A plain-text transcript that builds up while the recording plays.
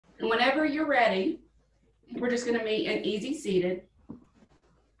And whenever you're ready, we're just going to meet in easy seated.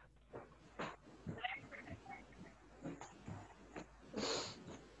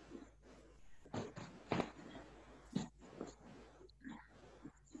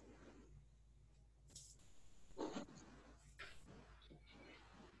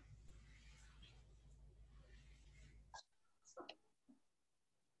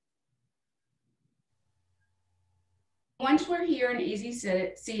 Once we're here and easy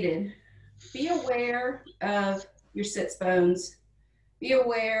seated, be aware of your sits bones. Be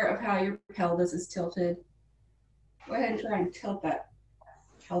aware of how your pelvis is tilted. Go ahead and try and tilt that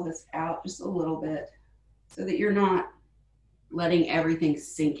pelvis out just a little bit so that you're not letting everything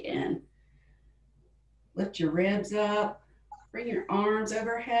sink in. Lift your ribs up. Bring your arms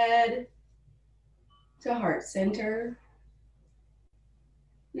overhead to heart center.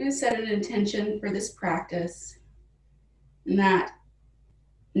 I'm going to set an intention for this practice, and that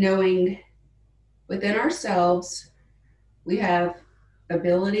knowing within ourselves we have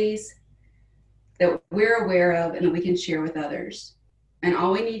abilities that we're aware of and that we can share with others. And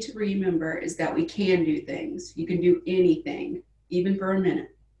all we need to remember is that we can do things. You can do anything, even for a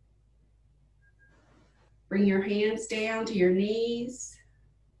minute. Bring your hands down to your knees.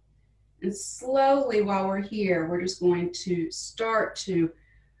 And slowly while we're here, we're just going to start to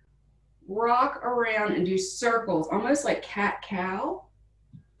rock around and do circles, almost like cat-cow.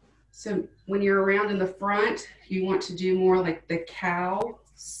 So when you're around in the front, you want to do more like the cow,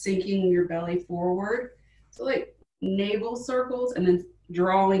 sinking your belly forward. So like navel circles and then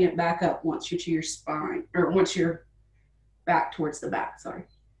drawing it back up once you're to your spine, or once you're back towards the back, sorry.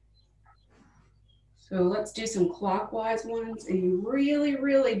 So let's do some clockwise ones, and you really,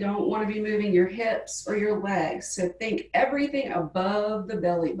 really don't want to be moving your hips or your legs. So think everything above the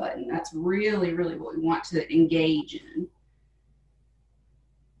belly button. That's really, really what we want to engage in.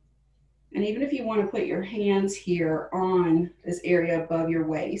 And even if you want to put your hands here on this area above your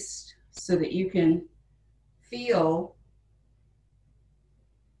waist so that you can feel,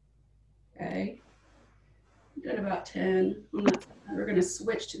 okay, done about 10 on that side. We're going to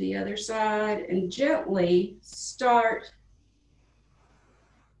switch to the other side and gently start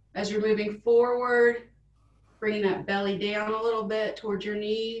as you're moving forward, bringing that belly down a little bit towards your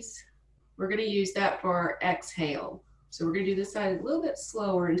knees. We're going to use that for our exhale. So we're going to do this side a little bit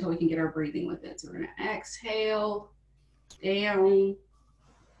slower until we can get our breathing with it. So we're going to exhale, down,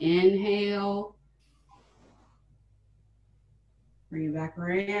 inhale, bring it back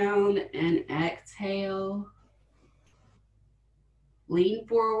around and exhale. Lean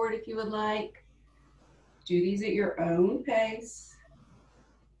forward if you would like. Do these at your own pace.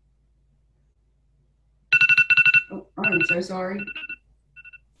 Oh, I'm so sorry.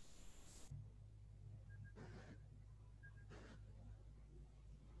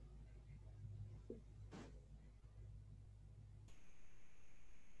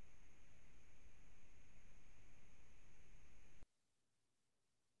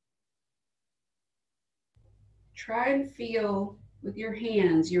 Try and feel with your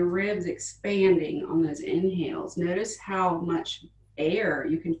hands, your ribs expanding on those inhales. Notice how much air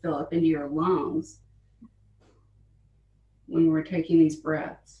you can fill up into your lungs when we're taking these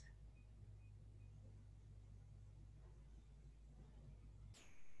breaths.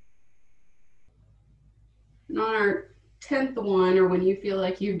 And on our 10th one, or when you feel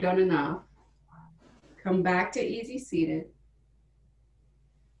like you've done enough, come back to easy seated.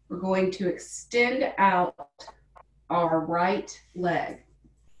 We're going to extend out our right leg.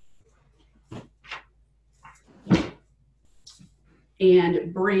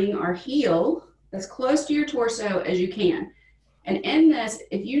 And bring our heel as close to your torso as you can. And in this,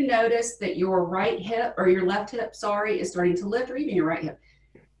 if you notice that your right hip, or your left hip, sorry, is starting to lift, or even your right hip,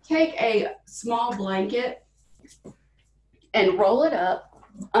 take a small blanket and roll it up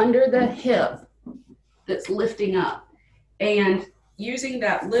under the hip that's lifting up. And using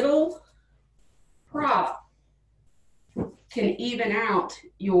that little prop can even out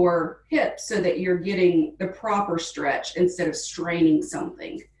your hips so that you're getting the proper stretch instead of straining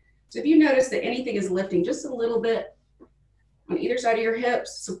something. So if you notice that anything is lifting just a little bit on either side of your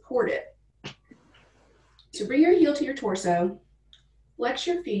hips, support it. So bring your heel to your torso, flex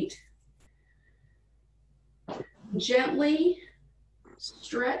your feet, gently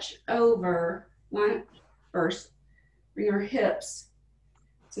stretch over, line up first, bring our hips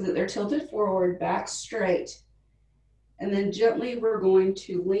so that they're tilted forward, back straight. And then gently we're going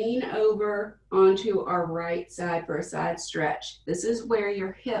to lean over onto our right side for a side stretch. This is where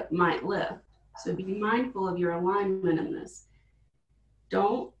your hip might lift. So be mindful of your alignment in this.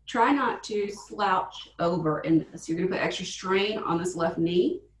 Try not to slouch over in this. You're going to put extra strain on this left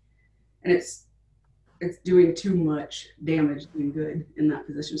knee. and it's doing too much damage than good in that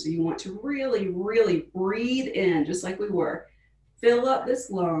position. So you want to really, really breathe in, just like we were. Fill up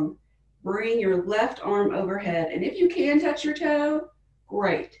this lung. Bring your left arm overhead. And if you can touch your toe,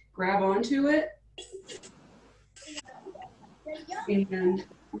 great. Grab onto it and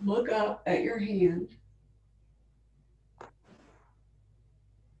look up at your hand.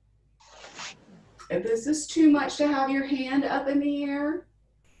 If this is too much to have your hand up in the air,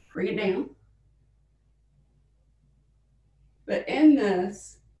 bring it down. But in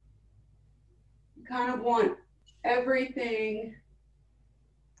this, you kind of want everything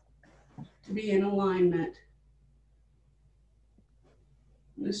to be in alignment,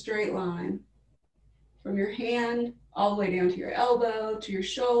 in a straight line, from your hand all the way down to your elbow, to your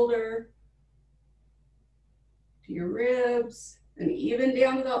shoulder, to your ribs, and even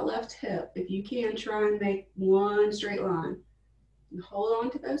down to that left hip. If you can, try and make one straight line. And hold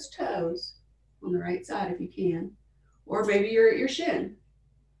on to those toes on the right side if you can. Or maybe you're at your shin.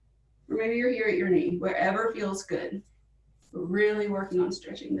 Or maybe you're here at your knee, wherever feels good. We're really working on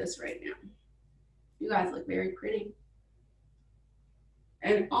stretching this right now. You guys look very pretty.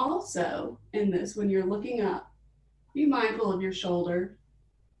 And also in this, when you're looking up, be mindful of your shoulder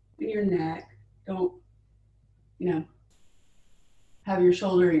and your neck. Don't, have your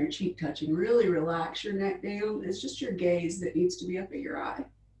shoulder and your cheek touching. Really relax your neck down. It's just your gaze that needs to be up at your eye,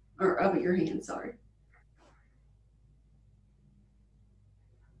 or up at your hand, sorry.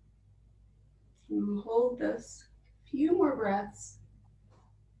 And hold this. A few more breaths.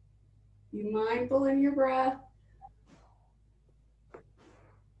 Be mindful in your breath.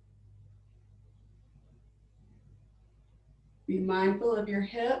 Be mindful of your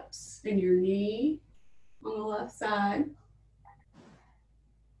hips and your knee on the left side.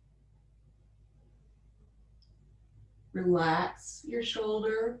 Relax your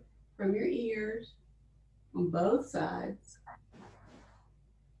shoulder from your ears on both sides.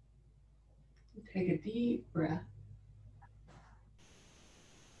 Take a deep breath.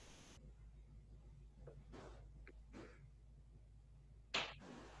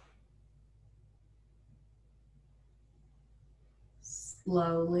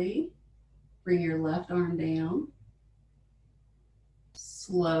 Slowly bring your left arm down.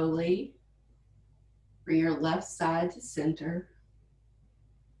 Slowly bring your left side to center.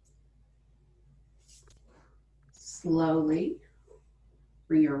 Slowly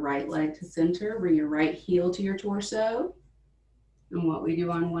bring your right leg to center. Bring your right heel to your torso. And what we do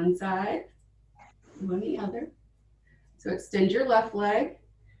on one side, on the other. So extend your left leg.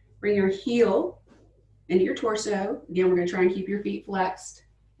 Bring your heel into your torso. Again, we're going to try and keep your feet flexed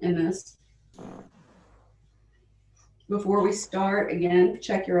in this. Before we start, again,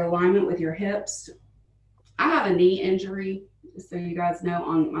 check your alignment with your hips. I have a knee injury, just so you guys know,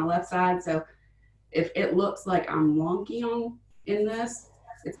 on my left side. So if it looks like I'm wonky in this,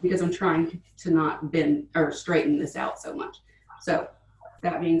 it's because I'm trying to not bend or straighten this out so much. So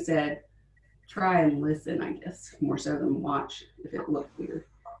that being said, try and listen, I guess, more so than watch if it looks weird.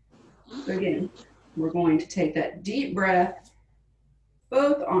 So again, we're going to take that deep breath,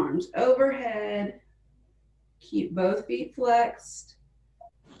 both arms overhead, keep both feet flexed.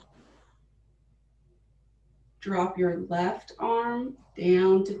 Drop your left arm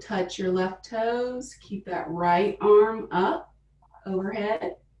down to touch your left toes. Keep that right arm up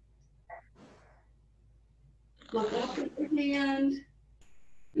overhead. Look up at your hand.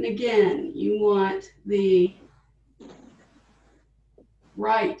 And again, you want the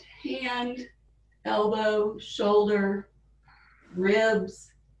right hand, elbow, shoulder,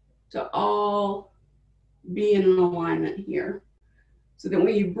 ribs to all be in alignment here. So that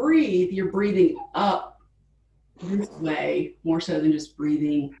when you breathe, you're breathing up this way more so than just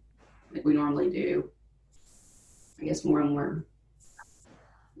breathing like we normally do. I guess more and more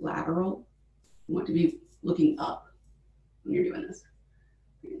lateral. You want to be looking up when you're doing this.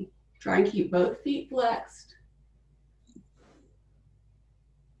 Try and keep both feet flexed.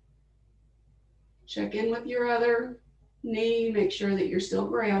 Check in with your other knee. Make sure that you're still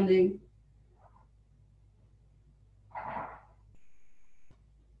grounding.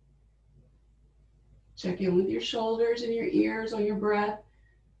 Check in with your shoulders and your ears on your breath.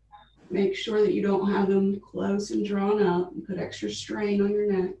 Make sure that you don't have them close and drawn up and put extra strain on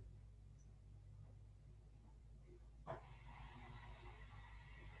your neck.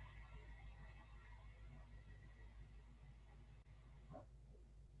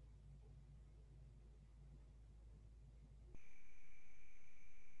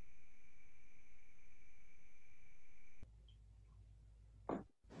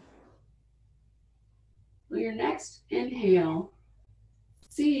 For your next inhale,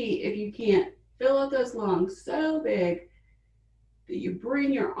 see if you can't fill up those lungs so big that you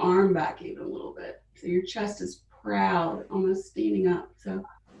bring your arm back even a little bit. So your chest is proud, almost standing up. So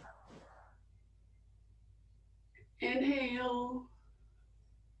inhale,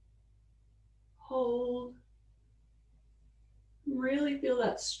 hold. Really feel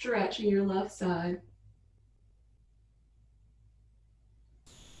that stretch in your left side.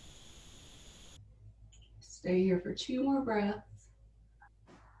 Stay here for 2 more breaths.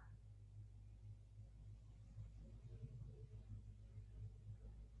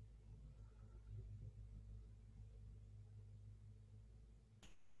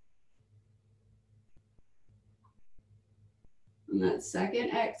 On that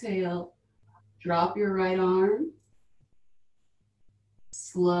second exhale, drop your right arm.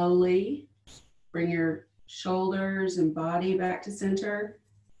 Slowly bring your shoulders and body back to center.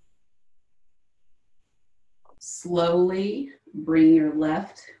 Slowly bring your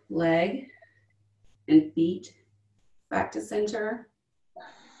left leg and feet back to center.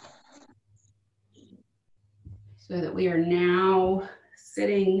 So that we are now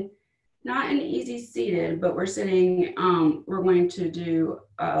sitting, not an easy seated, but we're sitting, we're going to do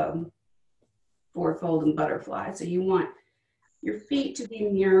forward fold and butterfly. So you want your feet to be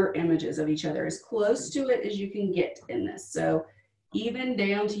mirror images of each other, as close to it as you can get in this. So even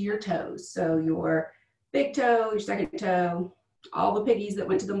down to your toes. So your big toe, your second toe, all the piggies that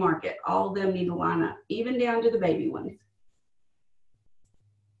went to the market, all of them need to line up, even down to the baby ones.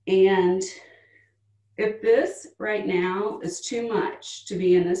 And if this right now is too much to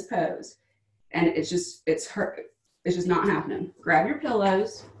be in this pose, and it's just not happening, grab your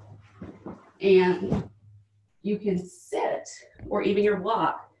pillows and you can sit, or even your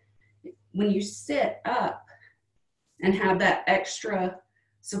block. When you sit up and have that extra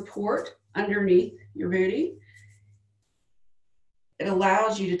support underneath your booty, it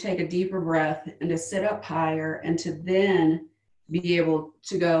allows you to take a deeper breath and to sit up higher and to then be able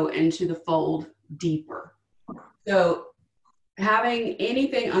to go into the fold deeper. So having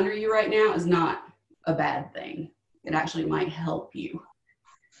anything under you right now is not a bad thing. It actually might help you.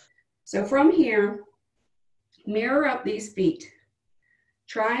 So from here, mirror up these feet.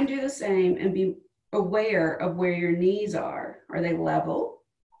 Try and do the same and be aware of where your knees are. Are they level?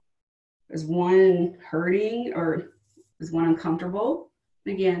 Is one hurting or is one uncomfortable?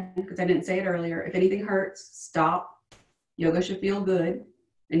 Again, because I didn't say it earlier, if anything hurts, stop. Yoga should feel good,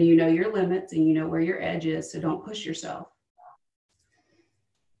 and you know your limits and you know where your edge is, so don't push yourself.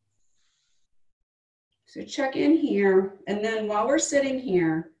 So check in here, and then while we're sitting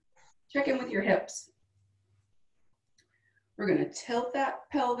here, check in with your hips. We're going to tilt that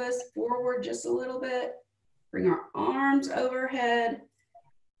pelvis forward just a little bit, bring our arms overhead,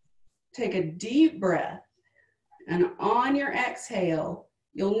 take a deep breath, and on your exhale,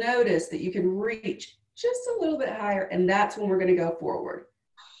 you'll notice that you can reach just a little bit higher, and that's when we're going to go forward.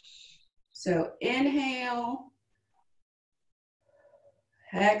 So inhale,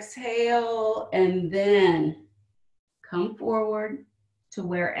 exhale, and then come forward to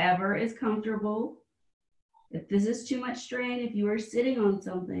wherever is comfortable. If this is too much strain, if you are sitting on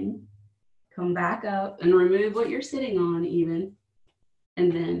something, come back up and remove what you're sitting on even,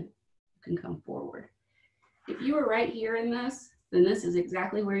 and then you can come forward. If you are right here in this, then this is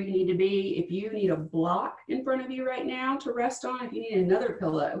exactly where you need to be. If you need a block in front of you right now to rest on, if you need another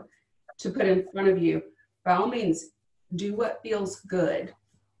pillow to put in front of you, by all means, do what feels good.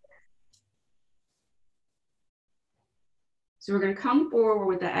 So we're going to come forward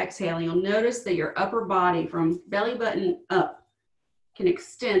with the exhale. You'll notice that your upper body from belly button up can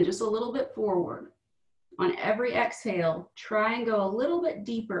extend just a little bit forward. On every exhale, try and go a little bit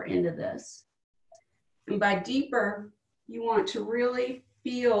deeper into this. And by deeper, you want to really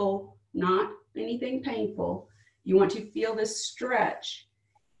feel not anything painful. You want to feel this stretch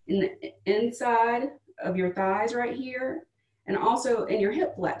in the inside of your thighs right here, and also in your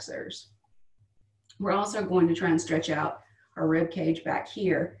hip flexors. We're also going to try and stretch out our rib cage back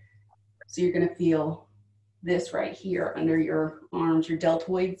here. So you're going to feel this right here under your arms, your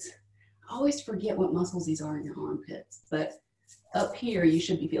deltoids. I always forget what muscles these are in your armpits, but up here you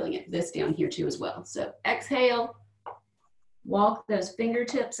should be feeling it. This down here too as well. So exhale, walk those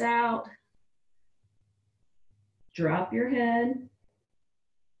fingertips out, drop your head,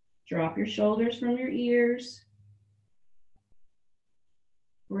 drop your shoulders from your ears.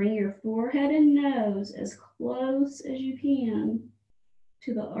 Bring your forehead and nose as close as you can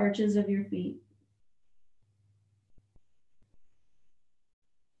to the arches of your feet.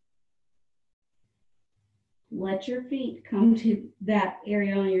 Let your feet come to that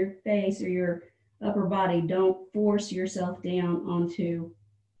area on your face or your upper body. Don't force yourself down onto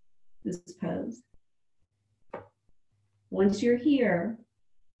this pose. Once you're here,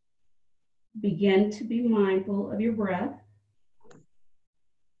 begin to be mindful of your breath.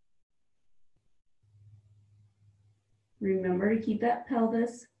 Remember to keep that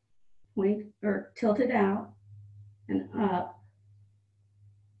pelvis point or tilted out and up.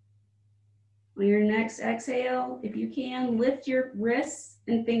 On your next exhale, if you can, lift your wrists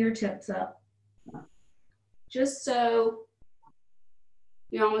and fingertips up. Just so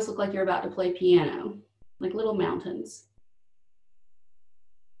you almost look like you're about to play piano, like little mountains.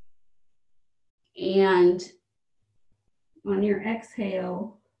 And on your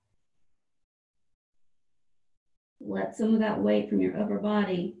exhale, let some of that weight from your upper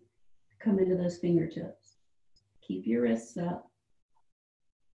body come into those fingertips. Keep your wrists up.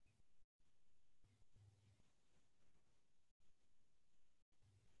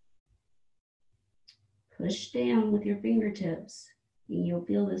 Push down with your fingertips, and you'll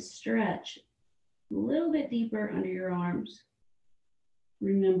feel this stretch a little bit deeper under your arms.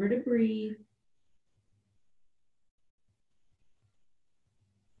 Remember to breathe.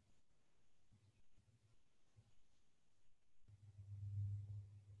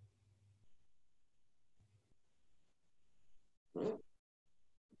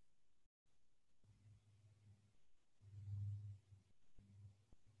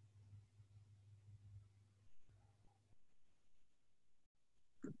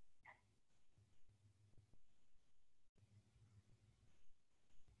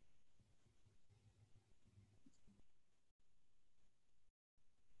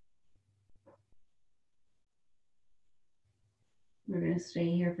 We're going to stay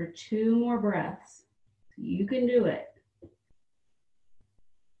here for 2 more breaths. You can do it.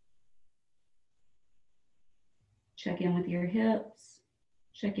 Check in with your hips.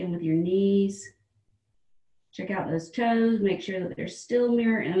 Check in with your knees. Check out those toes. Make sure that they're still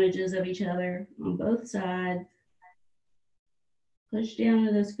mirror images of each other on both sides. Push down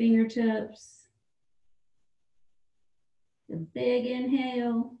to those fingertips. A big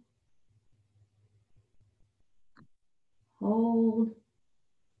inhale. Hold.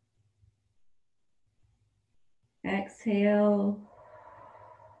 Exhale.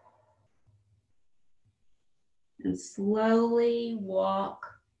 And slowly walk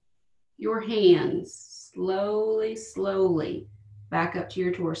your hands, slowly back up to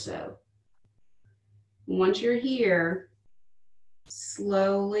your torso. Once you're here,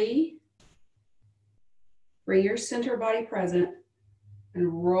 slowly bring your center body present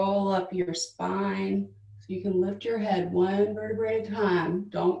and roll up your spine so you can lift your head 1 vertebrae at a time.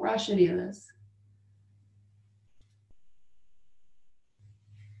 Don't rush any of this.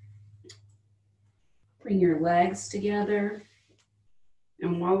 Bring your legs together.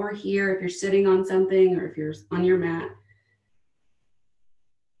 And while we're here, if you're sitting on something or if you're on your mat,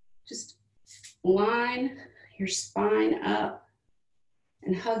 just line your spine up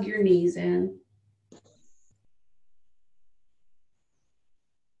and hug your knees in.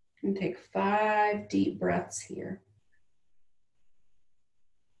 And take 5 deep breaths here.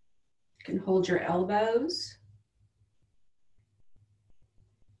 You can hold your elbows.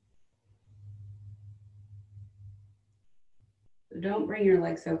 So don't bring your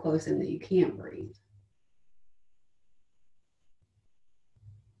legs so close in that you can't breathe.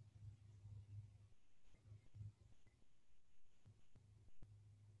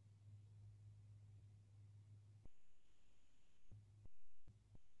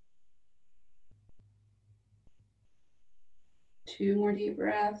 Two more deep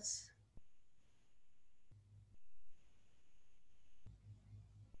breaths.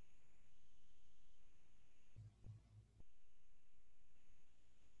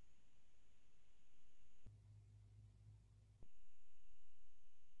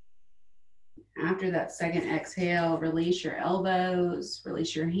 After that second exhale, release your elbows,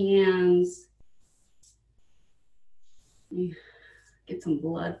 release your hands. Get some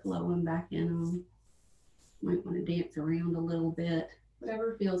blood flowing back in them. Might want to dance around a little bit,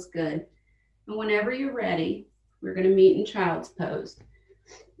 whatever feels good. And whenever you're ready, we're going to meet in child's pose.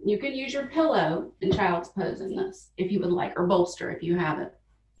 You can use your pillow in child's pose in this if you would like, or bolster if you have it.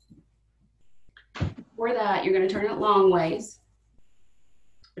 For that, you're going to turn it long ways.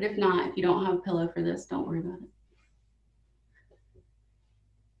 But if not, if you don't have a pillow for this, don't worry about it.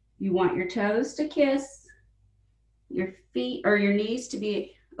 You want your toes to kiss, your feet or your knees to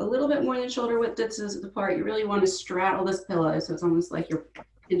be a little bit more than shoulder width distance apart. You really want to straddle this pillow so it's almost like you're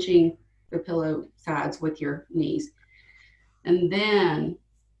pinching the pillow sides with your knees. And then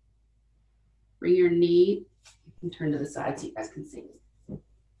bring your knee and turn to the side so you guys can see.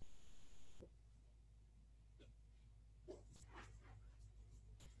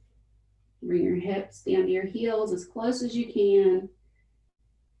 Bring your hips down to your heels as close as you can.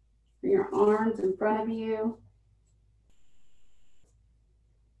 Bring your arms in front of you.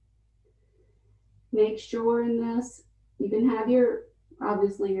 Make sure in this, you can have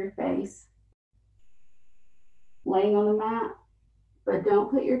obviously your face laying on the mat, but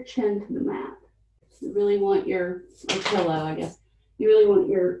don't put your chin to the mat. You really want or pillow, I guess. You really want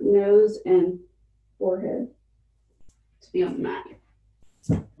your nose and forehead to be on the mat.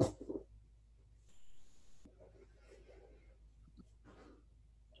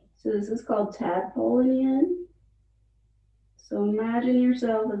 So this is called tadpoling in. So imagine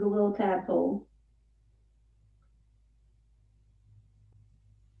yourself as a little tadpole.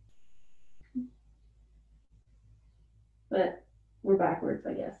 But we're backwards,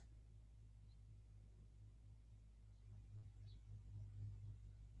 I guess.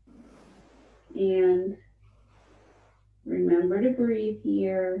 And remember to breathe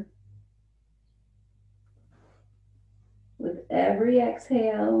here. With every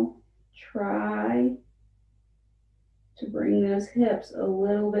exhale, try to bring those hips a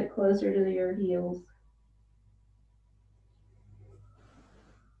little bit closer to your heels.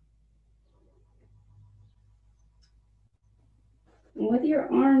 And with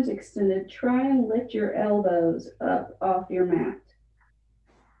your arms extended, try and lift your elbows up off your mat.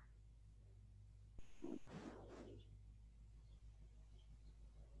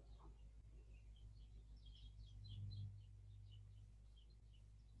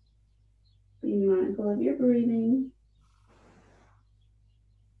 Be mindful of your breathing.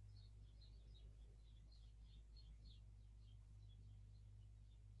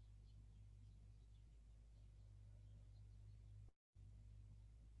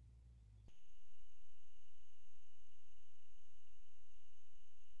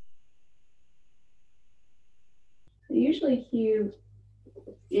 So usually you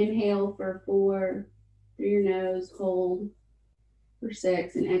inhale for 4 through your nose, hold for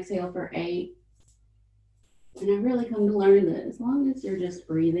 6, and exhale for 8. And I really come to learn that as long as you're just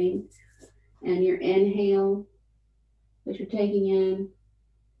breathing and your inhale that you're taking in,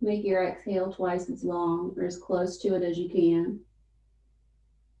 make your exhale twice as long or as close to it as you can.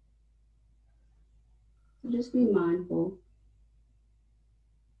 So just be mindful.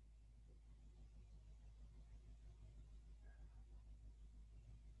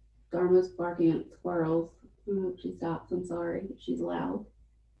 Dharma's barking at squirrels. I hope she stops. I'm sorry if she's loud.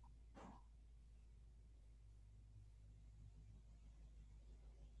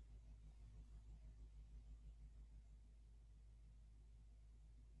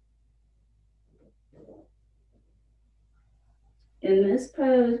 In this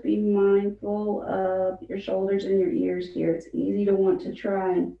pose, be mindful of your shoulders and your ears here. It's easy to want to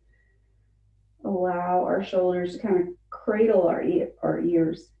try and allow our shoulders to kind of cradle our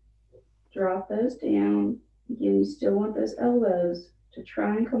ears. Drop those down. Again, you still want those elbows to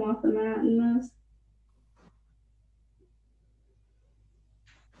try and come off the mat in this.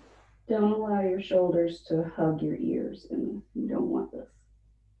 Don't allow your shoulders to hug your ears in this. You don't want this.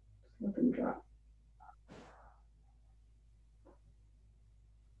 Just let them drop.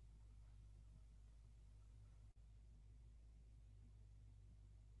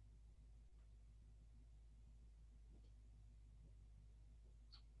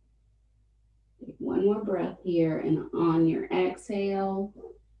 Take one more breath here, and on your exhale,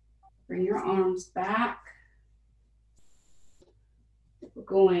 bring your arms back. We're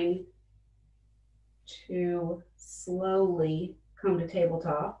going to slowly come to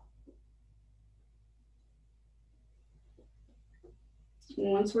tabletop.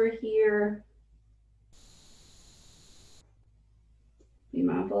 And once we're here, be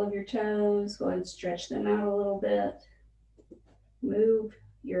mindful of your toes. Go ahead and stretch them out a little bit. Move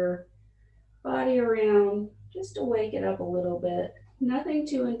your body around just to wake it up a little bit. Nothing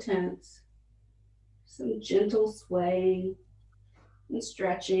too intense. Some gentle swaying and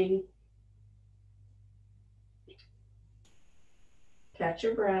stretching. Catch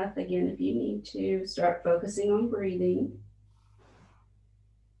your breath again if you need to. Start focusing on breathing.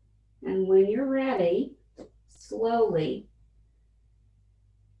 And when you're ready, slowly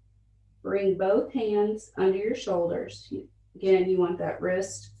bring both hands under your shoulders. Again, you want that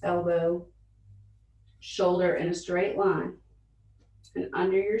wrist, elbow, shoulder in a straight line. And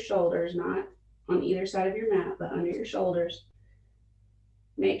under your shoulders, not on either side of your mat, but under your shoulders.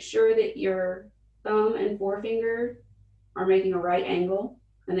 Make sure that your thumb and forefinger are making a right angle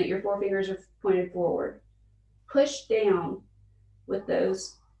and that your forefingers are pointed forward. Push down with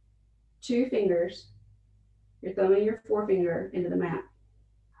those 2 fingers, your thumb and your forefinger, into the mat.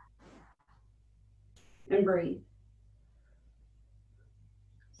 And breathe.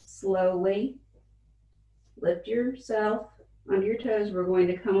 Slowly lift yourself onto your toes. We're going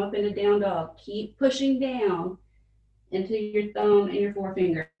to come up into down dog. Keep pushing down into your thumb and your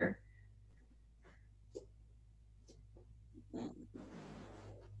forefinger.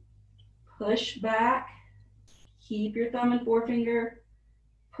 Push back. Keep your thumb and forefinger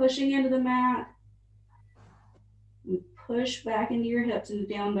pushing into the mat. And push back into your hips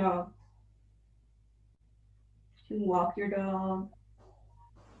into down dog. You can walk your dog.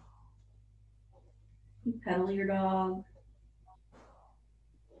 You can pedal your dog.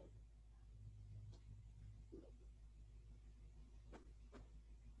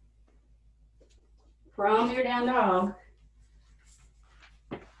 From your down dog,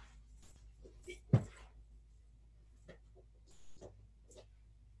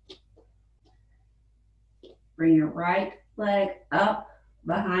 bring your right leg up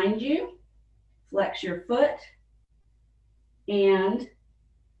behind you, flex your foot, and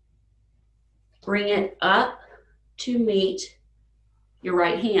bring it up to meet your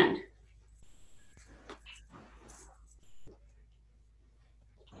right hand.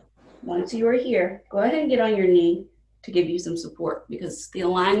 Once you are here, go ahead and get on your knee to give you some support, because the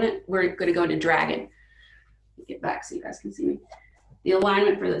alignment, we're going to go into dragon. Get back so you guys can see me. The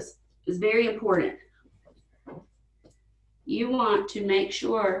alignment for this is very important. You want to make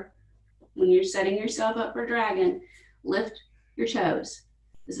sure when you're setting yourself up for dragon, lift your toes.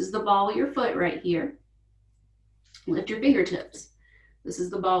 This is the ball of your foot right here. Lift your fingertips. This is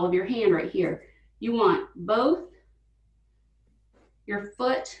the ball of your hand right here. You want both your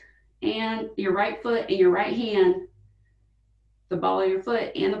foot and your right foot and your right hand, the ball of your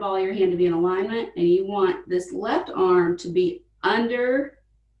foot and the ball of your hand to be in alignment, and you want this left arm to be under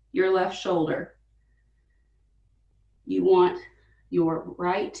your left shoulder. You want your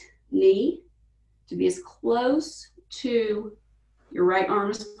right knee to be as close to your right arm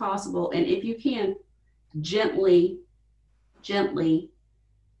as possible, and if you can, gently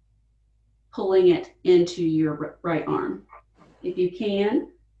pulling it into your right arm. If you can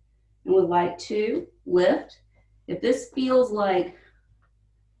and would like to lift, if this feels like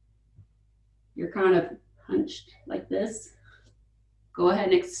you're kind of hunched like this, go ahead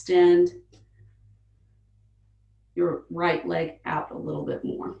and extend your right leg out a little bit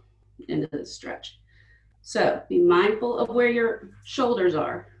more into the stretch. So be mindful of where your shoulders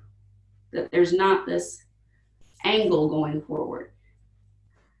are, that there's not this angle going forward.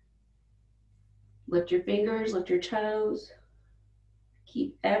 Lift your fingers, lift your toes.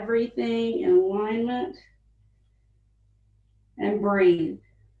 Keep everything in alignment and breathe.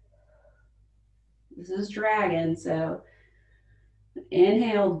 This is dragon, so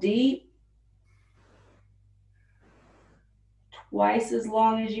inhale deep. Twice as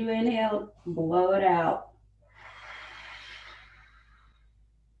long as you inhale, blow it out.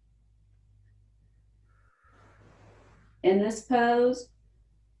 In this pose,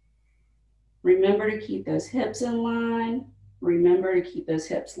 remember to keep those hips in line. Remember to keep those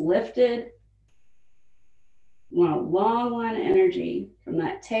hips lifted. You want a long line of energy from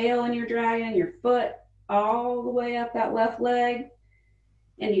that tail in your dragon, your foot, all the way up that left leg,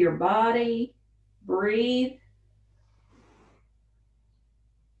 into your body. Breathe.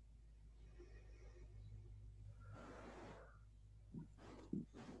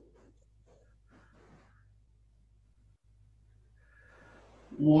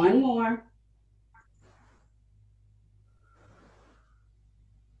 One more.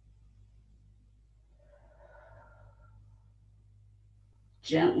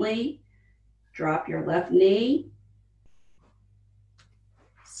 Gently drop your left knee.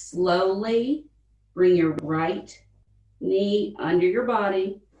 Slowly bring your right knee under your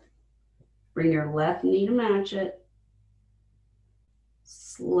body. Bring your left knee to match it.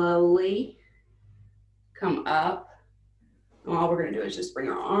 Slowly come up. And all we're going to do is just bring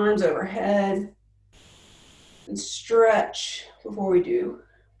our arms overhead and stretch before we do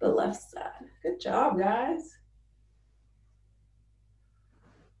the left side. Good job, guys.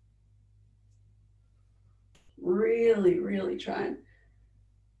 Really try and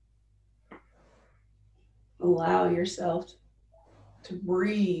allow yourself to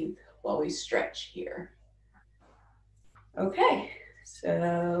breathe while we stretch here. Okay,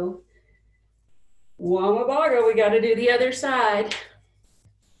 so Wamabaga, we got to do the other side.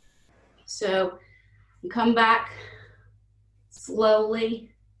 So come back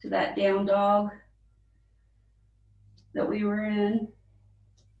slowly to that down dog that we were in.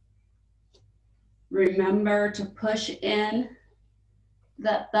 Remember to push in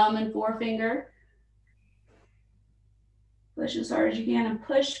that thumb and forefinger. Push as hard as you can and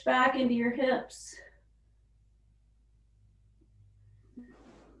push back into your hips.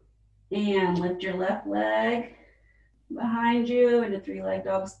 And lift your left leg behind you into 3-leg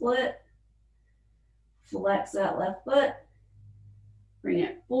dog split. Flex that left foot. Bring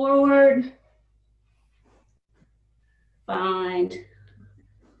it forward. Find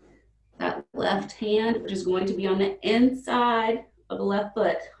that left hand, which is going to be on the inside of the left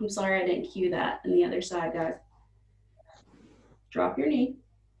foot. I'm sorry I didn't cue that on the other side, guys. Drop your knee.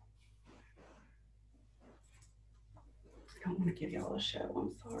 I don't want to give y'all a show,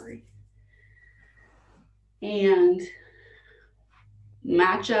 I'm sorry. And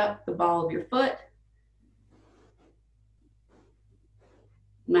match up the ball of your foot.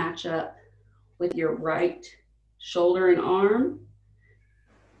 Match up with your right shoulder and arm.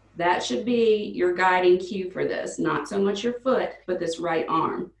 That should be your guiding cue for this, not so much your foot, but this right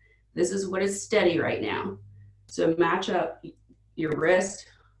arm. This is what is steady right now. So match up your wrist,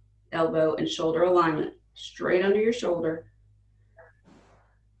 elbow, and shoulder alignment straight under your shoulder.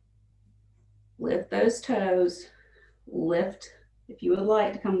 Lift those toes. Lift, if you would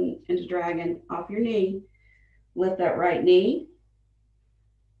like to come into dragon, off your knee. Lift that right knee.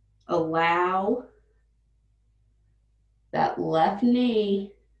 Allow that left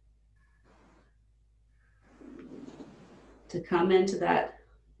knee to come into that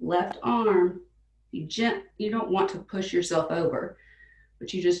left arm. You don't want to push yourself over,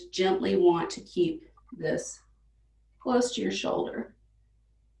 but you just gently want to keep this close to your shoulder.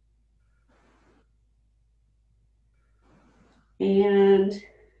 And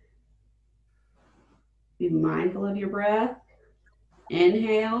be mindful of your breath.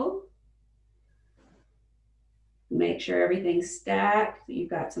 Inhale. Make sure everything's stacked. You've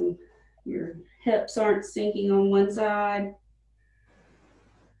got your hips aren't sinking on one side.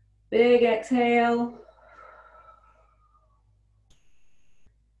 Big exhale.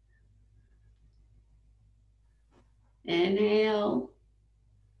 Inhale.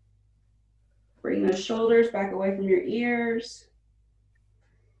 Bring those shoulders back away from your ears.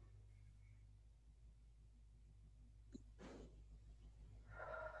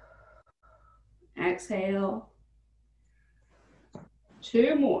 Exhale.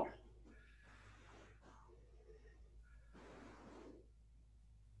 2 more.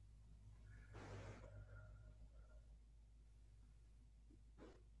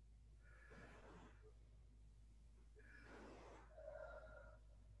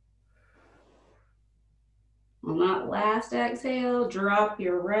 On that last exhale, drop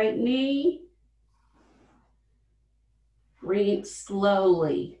your right knee. Bring it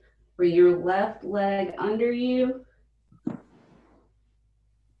slowly. Bring your left leg under you.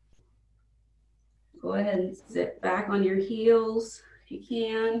 Go ahead and sit back on your heels if you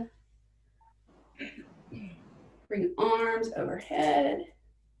can. Bring arms overhead.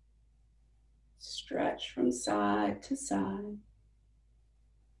 Stretch from side to side.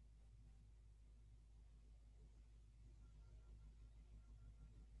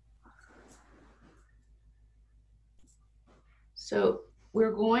 So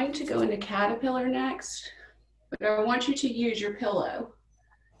we're going to go into caterpillar next, but I want you to use your pillow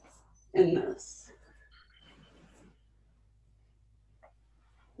in this.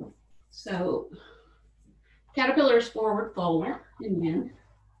 So caterpillar is forward fold in yin.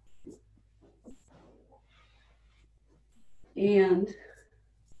 And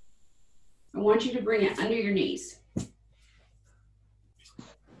I want you to bring it under your knees.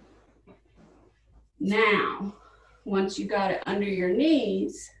 Now, once you got it under your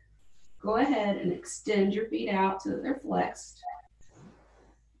knees, go ahead and extend your feet out so that they're flexed.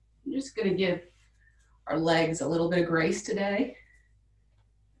 I'm just going to give our legs a little bit of grace today.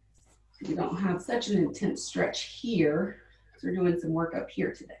 We don't have such an intense stretch here, because we're doing some work up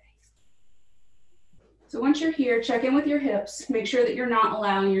here today. So once you're here, check in with your hips. Make sure that you're not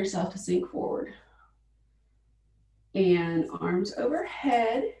allowing yourself to sink forward. And arms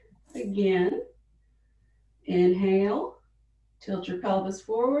overhead again. Inhale, tilt your pelvis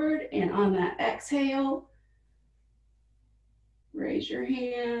forward, and on that exhale, raise your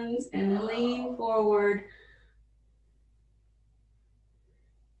hands and lean forward.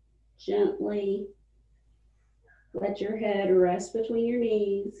 Gently let your head rest between your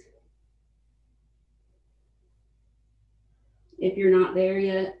knees. If you're not there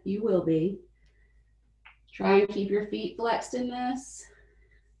yet, you will be. Try and keep your feet flexed in this,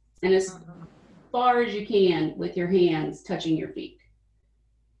 and as far as you can with your hands touching your feet.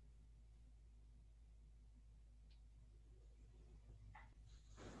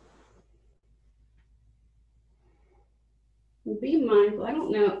 Be mindful. I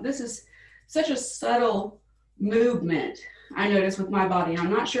don't know, this is such a subtle movement I notice with my body.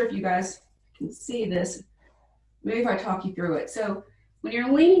 I'm not sure if you guys can see this. Maybe if I talk you through it. So When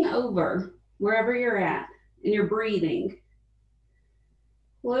you're leaning over, wherever you're at, and you're breathing,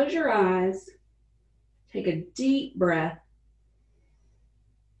 close your eyes, take a deep breath.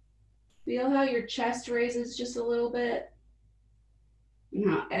 Feel how your chest raises just a little bit, and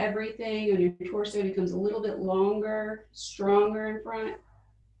how everything on your torso becomes a little bit longer, stronger in front.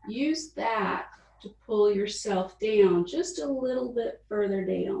 Use that to pull yourself down just a little bit further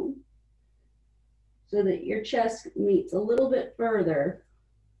down so that your chest meets a little bit further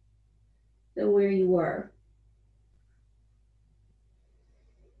than where you were.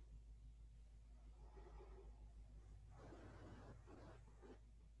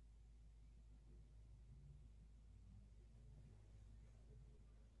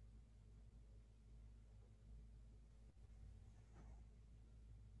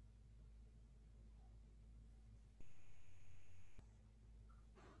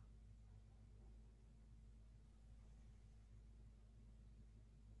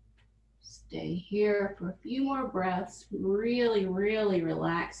 Stay here for a few more breaths. Really, really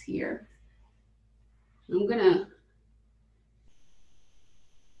relax here. I'm gonna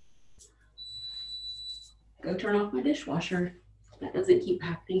go turn off my dishwasher. That doesn't keep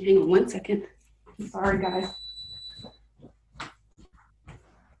happening. Hang on one second. Sorry, guys.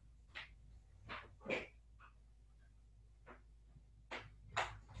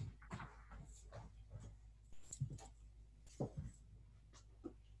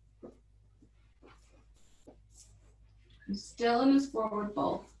 I'm still in this forward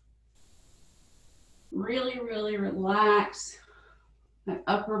fold. Really, really relax that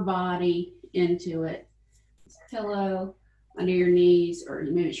upper body into it. This pillow under your knees, or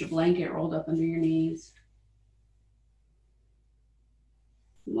maybe it's your blanket rolled up under your knees.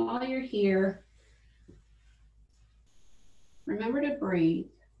 While you're here, remember to breathe.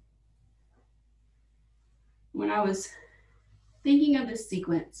 When I was thinking of this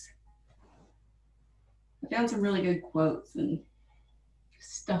sequence, I found some really good quotes and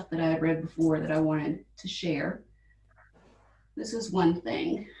stuff that I had read before that I wanted to share. This is one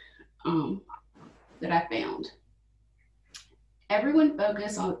thing that I found. Everyone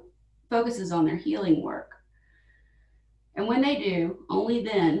focuses on their healing work. And when they do, only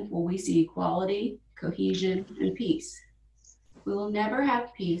then will we see equality, cohesion, and peace. We will never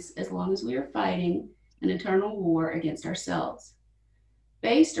have peace as long as we are fighting an eternal war against ourselves,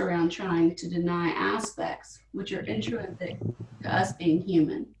 based around trying to deny aspects which are intrinsic to us being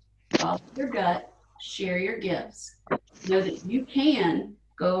human. Follow your gut, share your gifts. Know that you can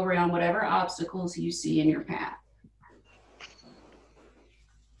go around whatever obstacles you see in your path.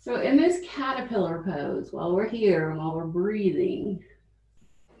 So in this caterpillar pose, while we're here and while we're breathing,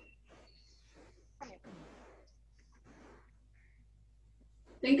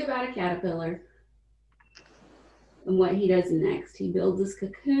 think about a caterpillar and what he does next. He builds this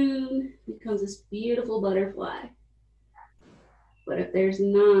cocoon, becomes this beautiful butterfly. But if there's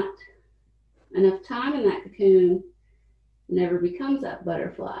not enough time in that cocoon, it never becomes that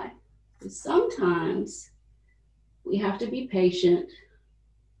butterfly. So sometimes we have to be patient.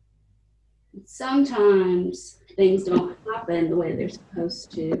 Sometimes things don't happen the way they're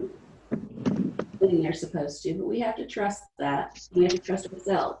supposed to, when they're supposed to, but we have to trust that. We have to trust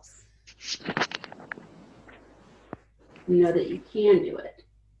ourselves. Know that you can do it.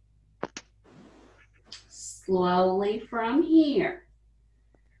 Slowly from here,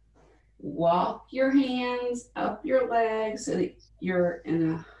 walk your hands up your legs so that you're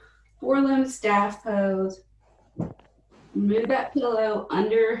in a four-limb staff pose. Move that pillow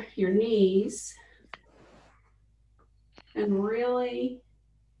under your knees and really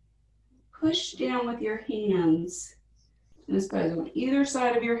push down with your hands in this pose on either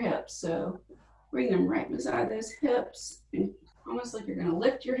side of your hips. So bring them right beside those hips, and almost like you're going to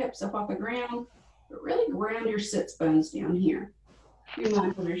lift your hips up off the ground, but really ground your sits bones down here. Be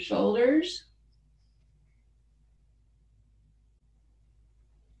mindful of your shoulders.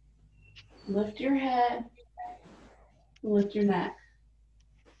 Lift your head. Lift your neck.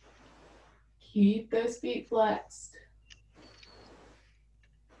 Keep those feet flexed.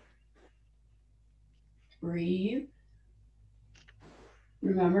 Breathe.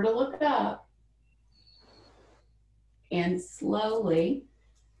 Remember to look up. And slowly,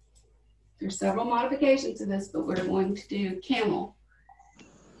 there's several modifications to this, but we're going to do camel.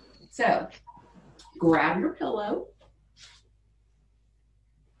 So grab your pillow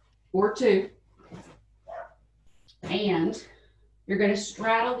or two, and you're going to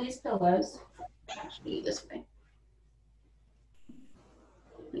straddle these pillows. Actually, this way,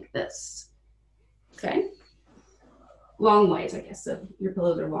 like this. Okay, long ways, I guess. So your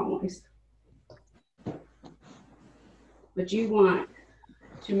pillows are long ways, but you want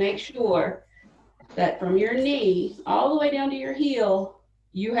to make sure that from your knee all the way down to your heel,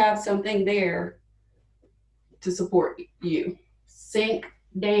 you have something there to support you. Sink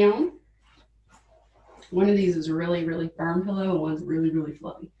down. One of these is a really, really firm pillow, and one's really, really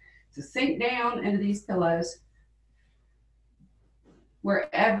fluffy. So sink down into these pillows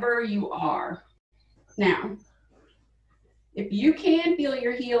wherever you are. Now, if you can feel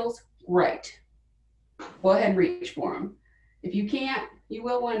your heels, great. Go ahead and reach for them. If you can't, you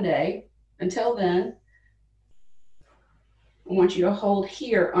will one day. Until then, I want you to hold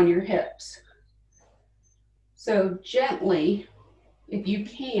here on your hips. So gently, if you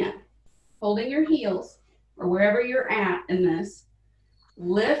can, holding your heels or wherever you're at in this,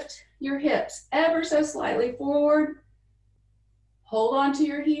 lift your hips ever so slightly forward. Hold on to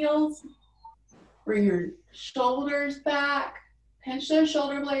your heels. Bring your shoulders back. Pinch those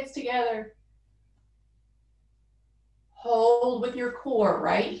shoulder blades together. Hold with your core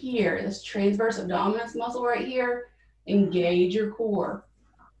right here, this transverse abdominis muscle right here. Engage your core.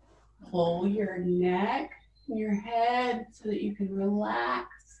 Pull your neck and your head so that you can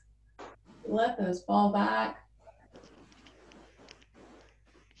relax. Let those fall back.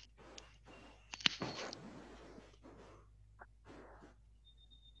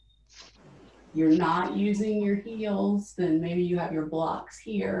 You're not using your heels, then maybe you have your blocks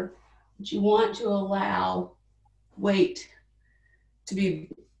here, but you want to allow weight to be,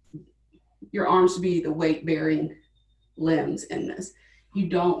 your arms to be the weight bearing limbs in this. You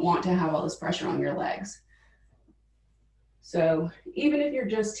don't want to have all this pressure on your legs. So even if you're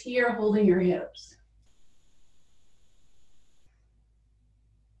just here holding your hips,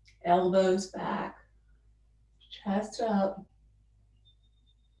 elbows back, chest up,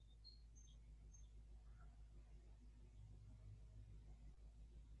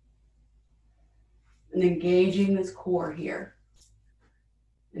 and engaging this core here.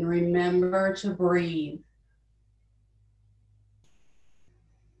 And remember to breathe.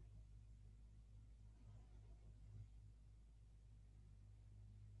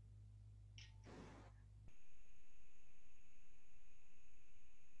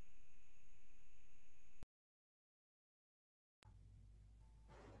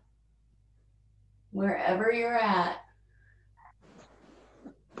 Wherever you're at,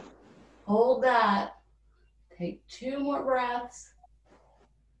 hold that. Take 2 more breaths.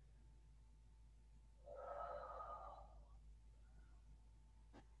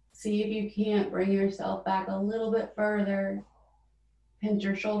 See if you can't bring yourself back a little bit further. Pinch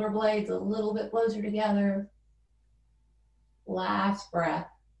your shoulder blades a little bit closer together. Last breath.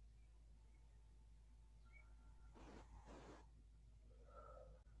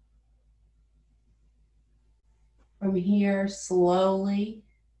 From here, slowly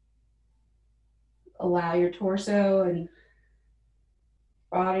allow your torso and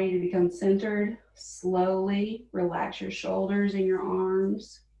body to become centered. Slowly relax your shoulders and your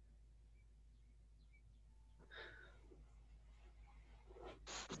arms.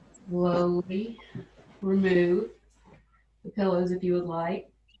 Slowly remove the pillows if you would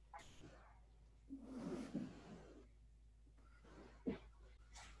like.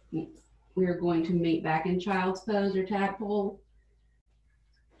 We are going to meet back in child's pose or tadpole.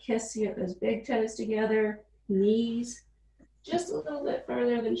 Kiss those big toes together, knees just a little bit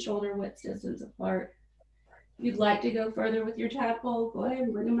further than shoulder width distance apart. If you'd like to go further with your tadpole, go ahead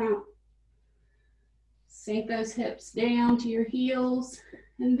and bring them out. Sink those hips down to your heels.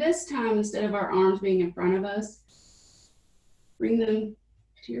 And this time, instead of our arms being in front of us, bring them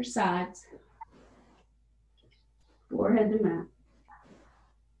to your sides, forehead to mat.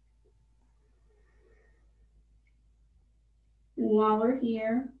 And while we're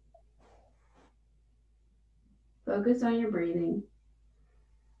here, focus on your breathing.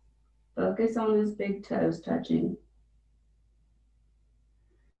 Focus on those big toes touching.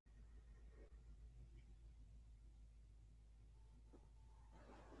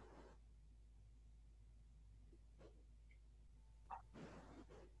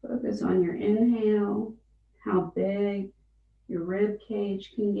 Focus on your inhale, how big your rib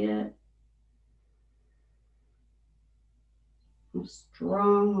cage can get, how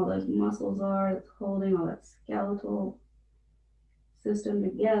strong all those muscles are that's holding all that skeletal system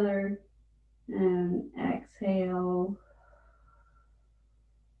together. And exhale.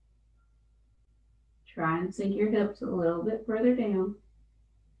 Try and sink your hips a little bit further down.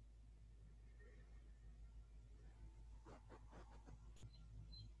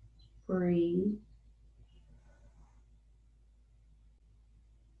 Breathe.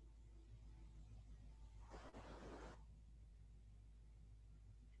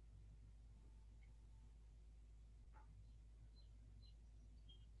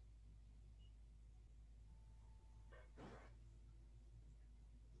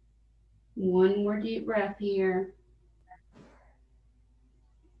 One more deep breath here.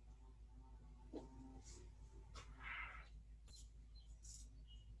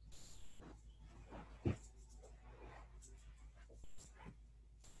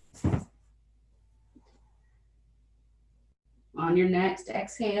 On your next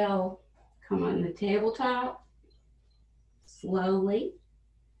exhale, come on the tabletop slowly.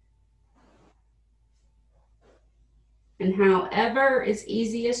 And however is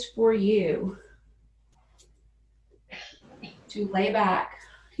easiest for you to lay back.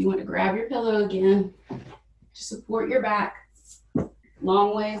 You want to grab your pillow again to support your back,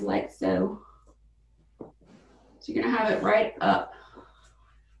 long ways like so. So you're going to have it right up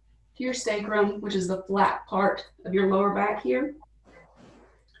to your sacrum, which is the flat part of your lower back here.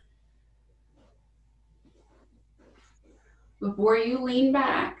 Before you lean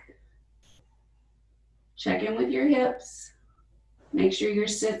back, check in with your hips. Make sure your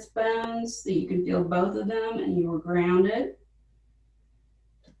sits bones, that you can feel both of them and you are grounded.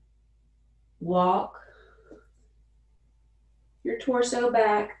 Walk your torso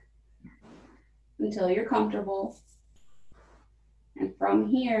back until you're comfortable. And from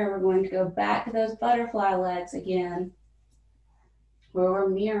here, we're going to go back to those butterfly legs again, where we're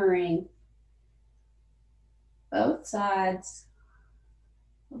mirroring both sides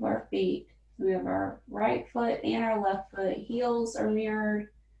of our feet. We have our right foot and our left foot. Heels are mirrored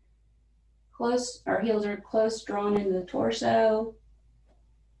close, our heels are close drawn into the torso.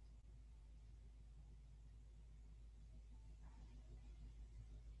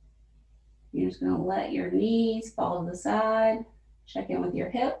 You're just going to let your knees fall to the side. Check in with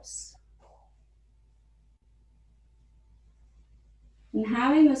your hips. And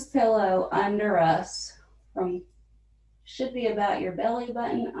having this pillow under us should be about your belly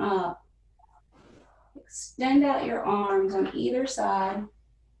button up. Extend out your arms on either side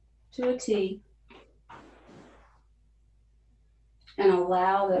to a T. And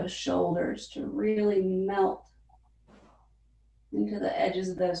allow those shoulders to really melt into the edges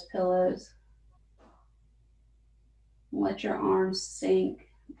of those pillows. Let your arms sink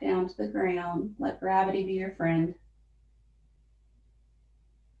down to the ground. Let gravity be your friend.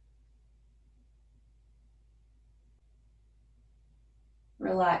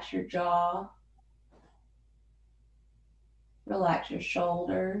 Relax your jaw. Relax your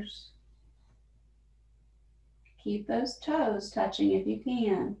shoulders. Keep those toes touching if you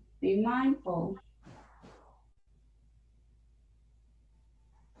can. Be mindful.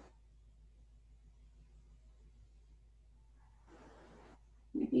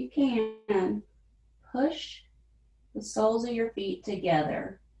 If you can, push the soles of your feet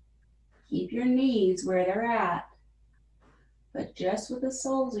together. Keep your knees where they're at, but just with the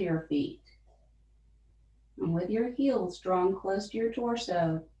soles of your feet. And with your heels drawn close to your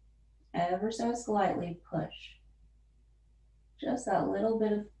torso, ever so slightly push. Just that little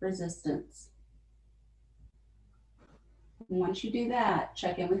bit of resistance. And once you do that,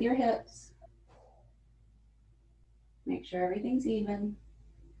 check in with your hips. Make sure everything's even.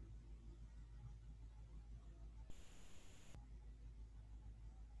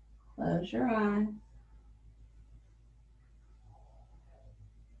 Close your eyes.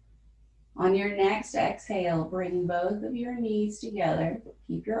 On your next exhale, bring both of your knees together.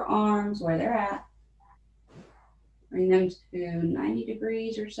 Keep your arms where they're at. Bring them to 90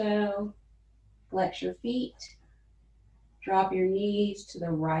 degrees or so. Flex your feet. Drop your knees to the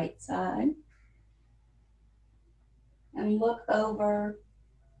right side. And look over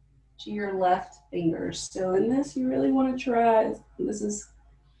to your left fingers. So in this, you really want to try, this is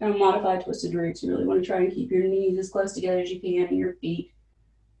kind of modified twisted roots. You really want to try and keep your knees as close together as you can and your feet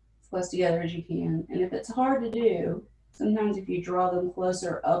as close together as you can. And if it's hard to do, sometimes if you draw them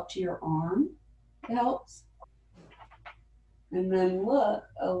closer up to your arm, it helps. And then look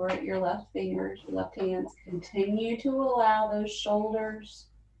over at your left fingers, your left hands. Continue to allow those shoulders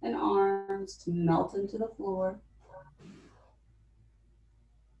and arms to melt into the floor.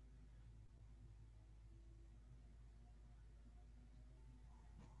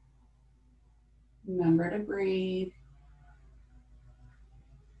 Remember to breathe.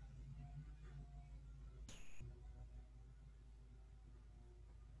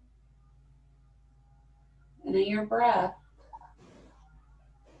 And in your breath,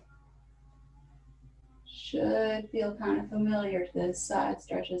 should feel kind of familiar to those side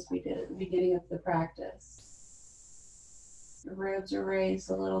stretches we did at the beginning of the practice. The ribs are raised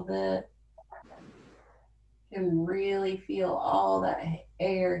a little bit. You can really feel all that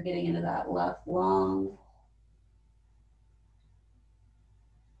air getting into that left lung.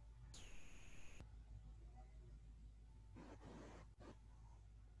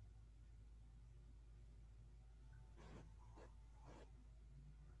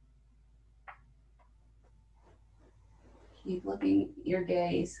 Keep looking your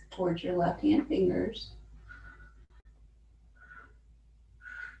gaze towards your left hand fingers.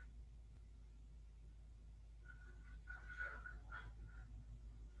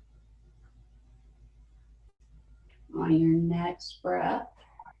 On your next breath,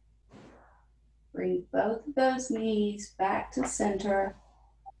 bring both of those knees back to center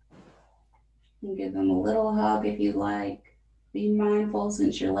and give them a little hug if you like. Be mindful,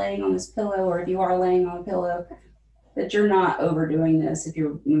 since you're laying on this pillow, or if you are laying on a pillow, that you're not overdoing this if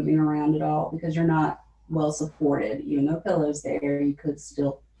you're moving around at all, because you're not well supported. Even though pillow's there, you could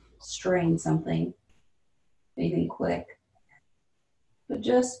still strain something, anything quick. But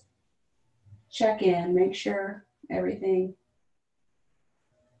just check in, make sure everything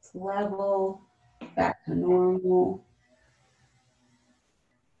is level, back to normal.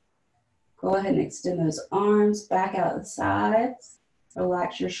 Go ahead and extend those arms back out the sides.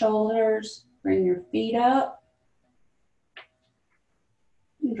 Relax your shoulders, bring your feet up,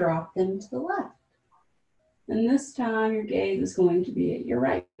 and drop them to the left. And this time your gaze is going to be at your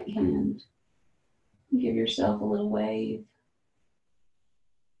right hand. Give yourself a little wave.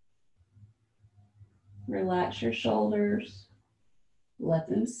 Relax your shoulders. Let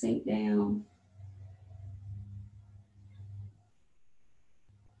them sink down.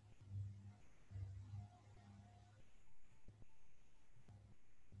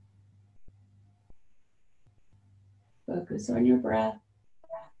 Focus on your breath.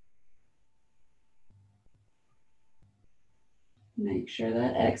 Make sure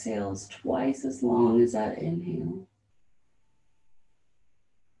that exhale is twice as long as that inhale.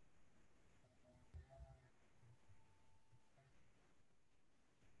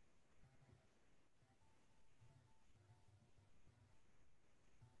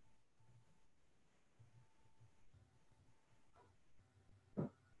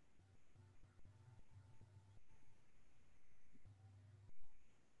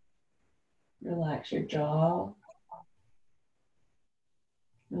 Relax your jaw.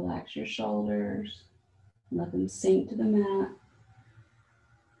 Relax your shoulders. Let them sink to the mat.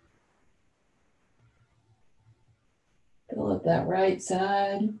 Fill up that right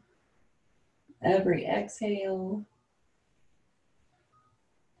side. Every exhale.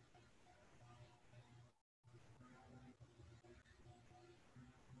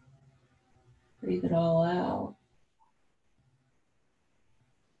 Breathe it all out.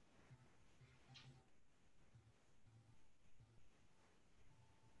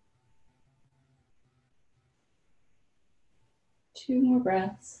 Two more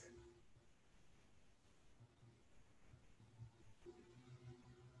breaths.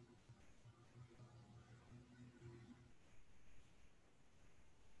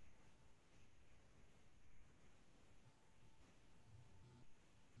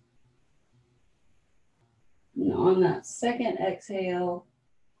 And on that second exhale,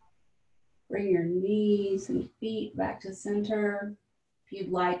 bring your knees and feet back to center. If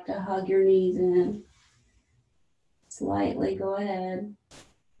you'd like to hug your knees in slightly, go ahead.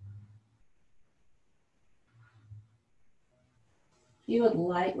 If you would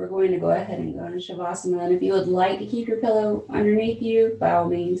like, we're going to go ahead and go into Shavasana. And if you would like to keep your pillow underneath you, by all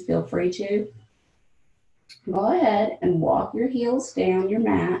means, feel free to. Go ahead and walk your heels down your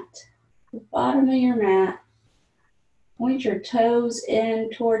mat, the bottom of your mat. Point your toes in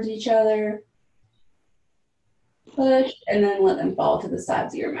towards each other. Push, and then let them fall to the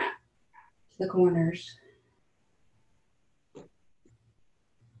sides of your mat, to the corners.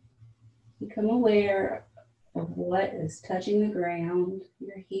 Become aware of what is touching the ground,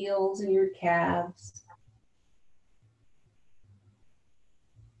 your heels and your calves.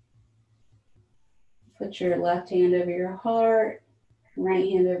 Put your left hand over your heart, right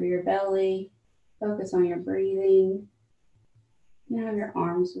hand over your belly. Focus on your breathing. You have your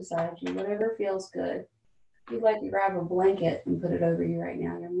arms beside you, whatever feels good. If you'd like to grab a blanket and put it over you right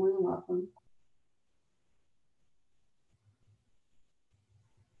now, you're more than welcome.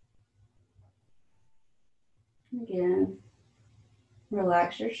 Again,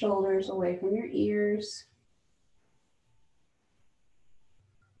 relax your shoulders away from your ears.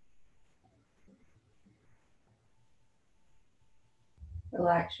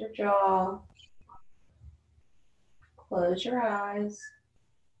 Relax your jaw. Close your eyes.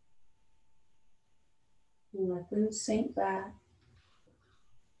 And let them sink back.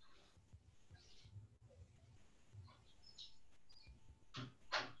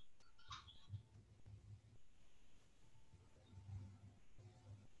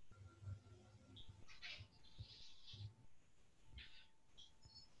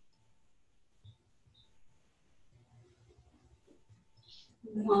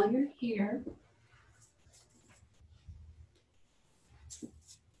 And while you're here,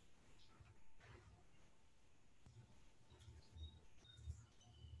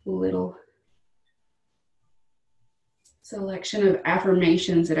 little selection of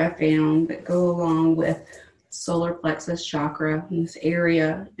affirmations that I found that go along with solar plexus chakra, in this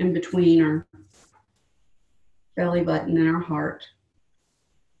area in between our belly button and our heart.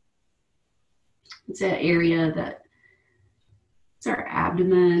 It's that area that it's our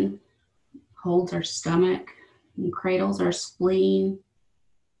abdomen, holds our stomach, and cradles our spleen,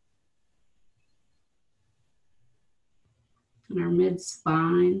 and our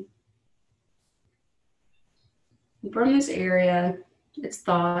mid-spine. And from this area, it's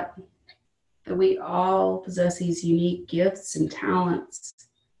thought that we all possess these unique gifts and talents,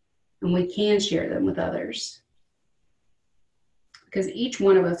 and we can share them with others. Because each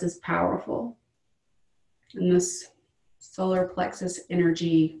one of us is powerful. And this solar plexus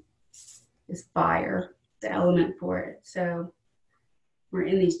energy is fire, the element for it. So we're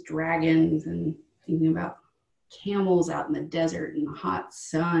in these dragons and thinking about camels out in the desert in the hot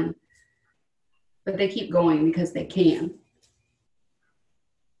sun, but they keep going because they can.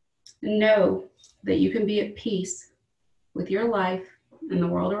 And know that you can be at peace with your life and the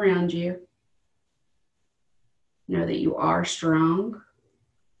world around you. Know that you are strong.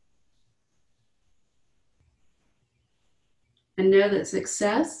 And know that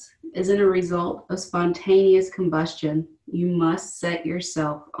success isn't a result of spontaneous combustion. You must set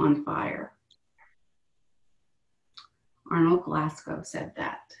yourself on fire. Arnold Glasgow said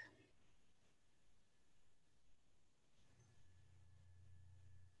that.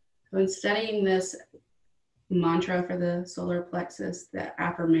 So in studying this mantra for the solar plexus, the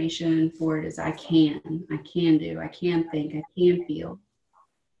affirmation for it is I can do, I can think, I can feel.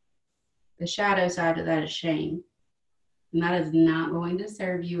 The shadow side of that is shame. And that is not going to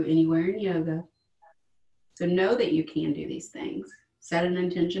serve you anywhere in yoga. So know that you can do these things. Set an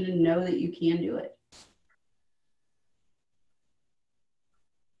intention and know that you can do it.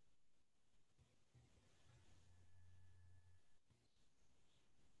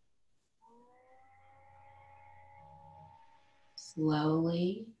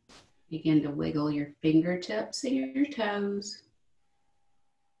 Slowly begin to wiggle your fingertips and your toes.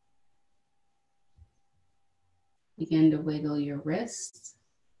 Begin to wiggle your wrists,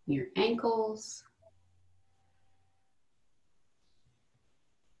 your ankles,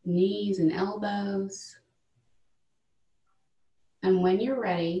 knees and elbows. And when you're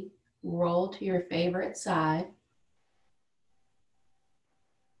ready, roll to your favorite side.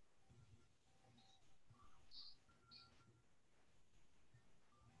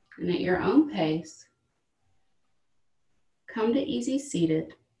 And at your own pace, come to easy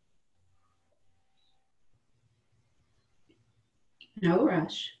seated. No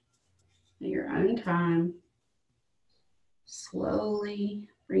rush. At your own time, slowly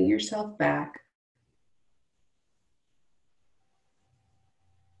bring yourself back.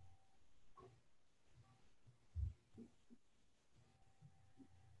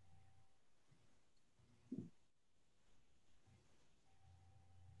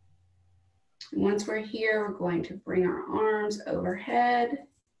 Once we're here, we're going to bring our arms overhead.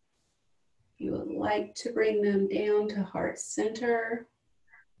 If you would like to bring them down to heart center.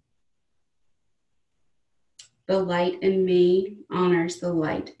 The light in me honors the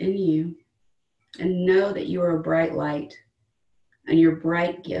light in you. And know that you are a bright light, and your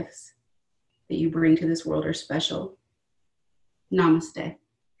bright gifts that you bring to this world are special. Namaste.